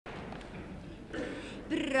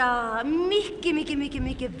Bra,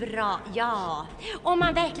 mycket bra, ja. Om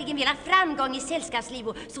man verkligen vill ha framgång i sällskapsliv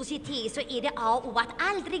och societet så är det A och O att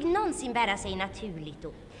aldrig någonsin bära sig naturligt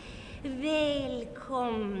åt.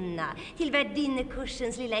 Välkomna till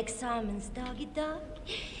Värdinnekursens lilla examensdag idag.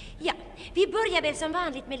 Ja, vi börjar väl som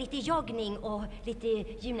vanligt med lite joggning och lite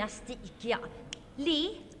gymnastik, ja. Le,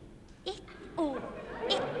 ett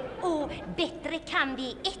och bättre kan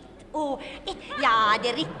vi ett. Ja, det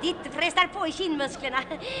är riktigt. Frästar på i kindmusklerna.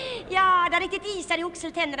 Ja, det är riktigt isar i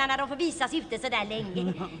oxeltänderna när de får visas ute så där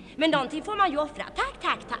länge. Men någonting får man ju offra.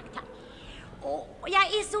 Tack. Och jag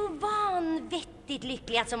är så vanvettigt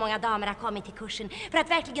lycklig att så många damer har kommit till kursen för att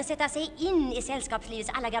verkligen sätta sig in i sällskapslivets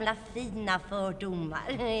alla gamla fina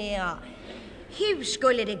fördomar. Ja. Hur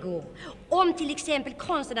skulle det gå om till exempel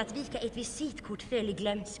konsten att vika ett visitkort föll i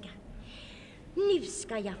glömska? Nu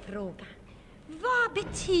ska jag fråga. Vad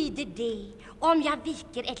betyder det om jag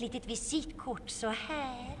viker ett litet visitkort så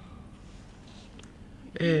här?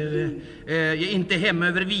 Jag är inte hemma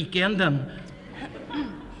över weekenden.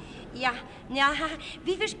 Ja,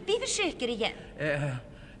 vi försöker igen.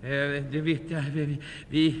 Det vet jag.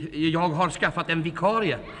 Jag har skaffat en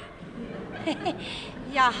vikarie.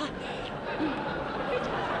 Ja.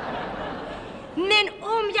 Men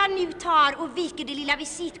om jag nu tar och viker det lilla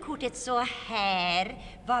visitkortet så här,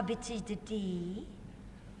 vad betyder det?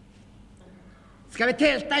 Ska vi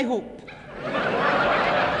tälta ihop?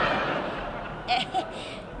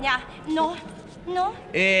 Ja,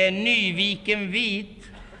 Nyviken vit.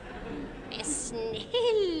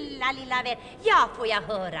 Snälla lilla vän, ja får jag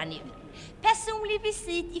höra nu. Personlig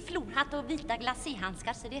visit i florhatt och vita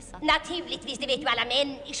glaséhandskar, så det är så. Naturligtvis, det vet ju alla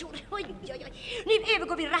människor. Oj. Nu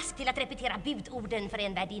övergår vi raskt till att repetera budorden för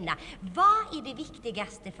en värdinna. Vad är det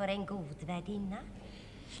viktigaste för en god värdinna?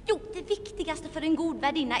 Jo, det viktigaste för en god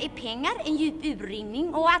värdinna är pengar, en djup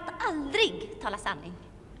urringning och att aldrig tala sanning.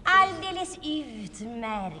 Alldeles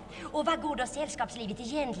utmärkt. Och vad går då sällskapslivet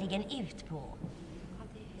egentligen ut på?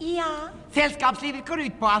 Ja. Sällskapslivet går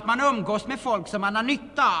ut på att man umgås med folk som man har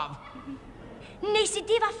nytta av. Nej, så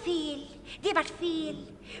det var fel. Det var fel.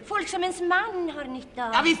 Folk som ens man har nytta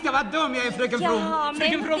av. Ja, visst, jag var dum, jag är fröken From. Ja,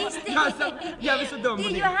 fröken From. Jag är så dum. Det är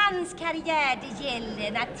ju hans karriär det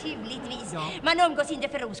gäller, naturligtvis. Ja. Man umgås inte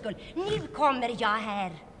för ros skull. Nu kommer jag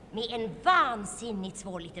här med en vansinnigt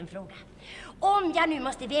svår liten fråga. Om jag nu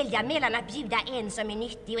måste välja mellan att bjuda en som är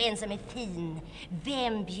nyttig och en som är fin,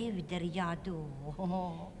 vem bjuder jag då?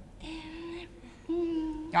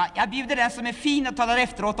 Ja, jag bjuder den som är fin och talar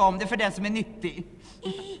efteråt om det för den som är nyttig.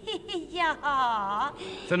 Ja.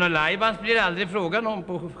 Så någon lajbans blir det aldrig frågan om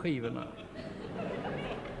på skivorna.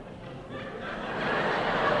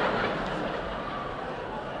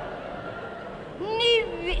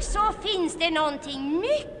 Nu så finns det någonting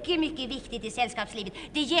mycket viktigt i sällskapslivet.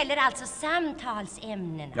 Det gäller alltså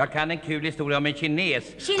samtalsämnena. Jag kan en kul historia om en kines.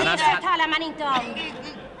 Kineser talar man inte om.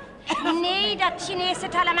 Nej, att kineser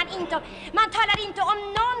talar man inte om. Man talar inte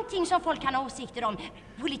om någonting som folk kan ha åsikter om.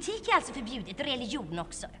 Politik är alltså förbjudet, religion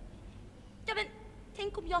också. Ja, men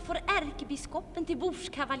tänk om jag får ärkebiskopen till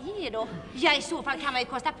bordskavaljer då? Ja, i så fall kan man ju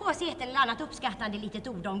kosta på sig ett eller annat uppskattande litet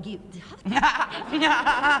ord om Gud.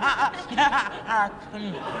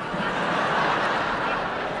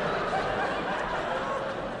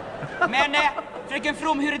 Men fröken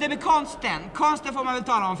From, hur är det med konsten? Konsten får man väl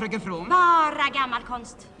tala om, fröken From? Bara gammal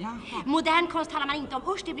konst. Jaha. Modern konst talar man inte om.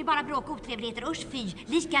 Usch, det blir bara bråk och otrevligheter. Usch, fy.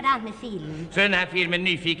 Likadant med film. Så den här filmen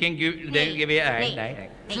Nyfiken Gud,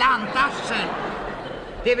 nej. Klantarsel.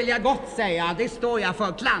 Det vill jag gott säga. Det står jag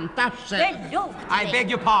för, klantarsel. Förlåt mig. I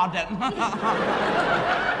beg your pardon.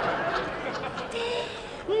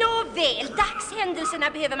 Nåväl, dagshändelserna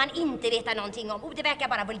behöver man inte veta någonting om. Det verkar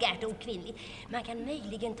bara vulgärt och okvinnligt. Man kan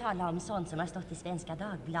möjligen tala om sånt som har stått i Svenska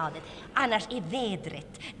Dagbladet. Annars är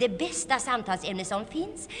vädret det bästa samtalsämne som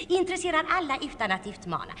finns. Intresserar alla utan att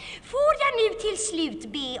utmana. Får jag nu till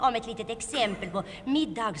slut be om ett litet exempel på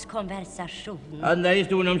middagskonversation? Ja, den där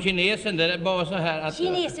historien om kinesen, det är bara så här att...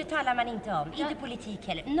 Kineser talar man inte om, inte politik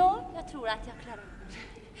heller. Jag tror att jag klarar.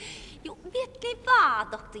 Jo, vet ni vad,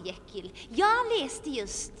 Dr. Jekyll? Jag läste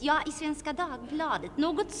just, i Svenska Dagbladet,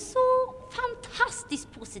 något så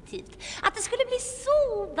fantastiskt positivt. Att det skulle bli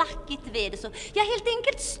så vackert väder, så helt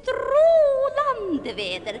enkelt strålande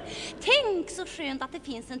väder. Tänk så skönt att det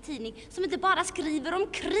finns en tidning som inte bara skriver om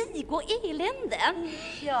krig och elände.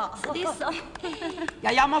 Ja, så det är så.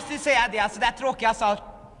 Ja, jag måste säga det, alltså det där tråkiga sa...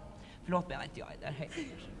 Förlåt mig, jag är där.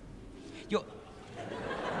 Jo.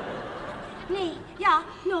 Nej,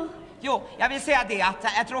 Jo, jag vill säga det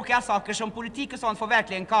att tråkiga saker som politik och sånt får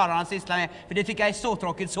verkligen karlarna syssla med. För det tycker jag är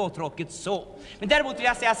så tråkigt så. Men däremot vill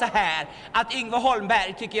jag säga så här, att Yngve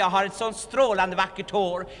Holmberg tycker jag har ett sånt strålande vackert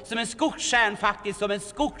hår. Som en skogsstjärn faktiskt, som en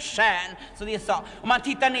skogsstjärn. Så det är så. Om man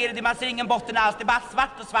tittar ner i det, man ser ingen botten alls. Det är bara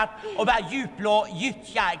svart och svart och bara djupblå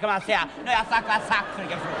gyttjar kan man säga. Nu har jag sagt vad jag sagt för en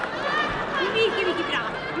fråga. Mycket bra.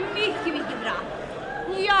 Mycket bra.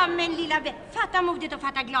 Ja, men lilla vän, fatta modet och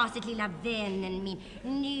fatta glaset, lilla vännen min.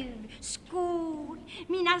 Nu, skål,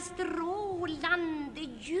 mina strålande,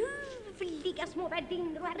 ljuvliga små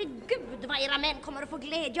värdinnor. Herregud, vad era män kommer att få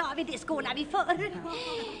glädje av det skålar vi för.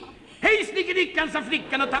 Hej snickelickan, sa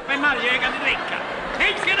flickan och tappade i marjögat.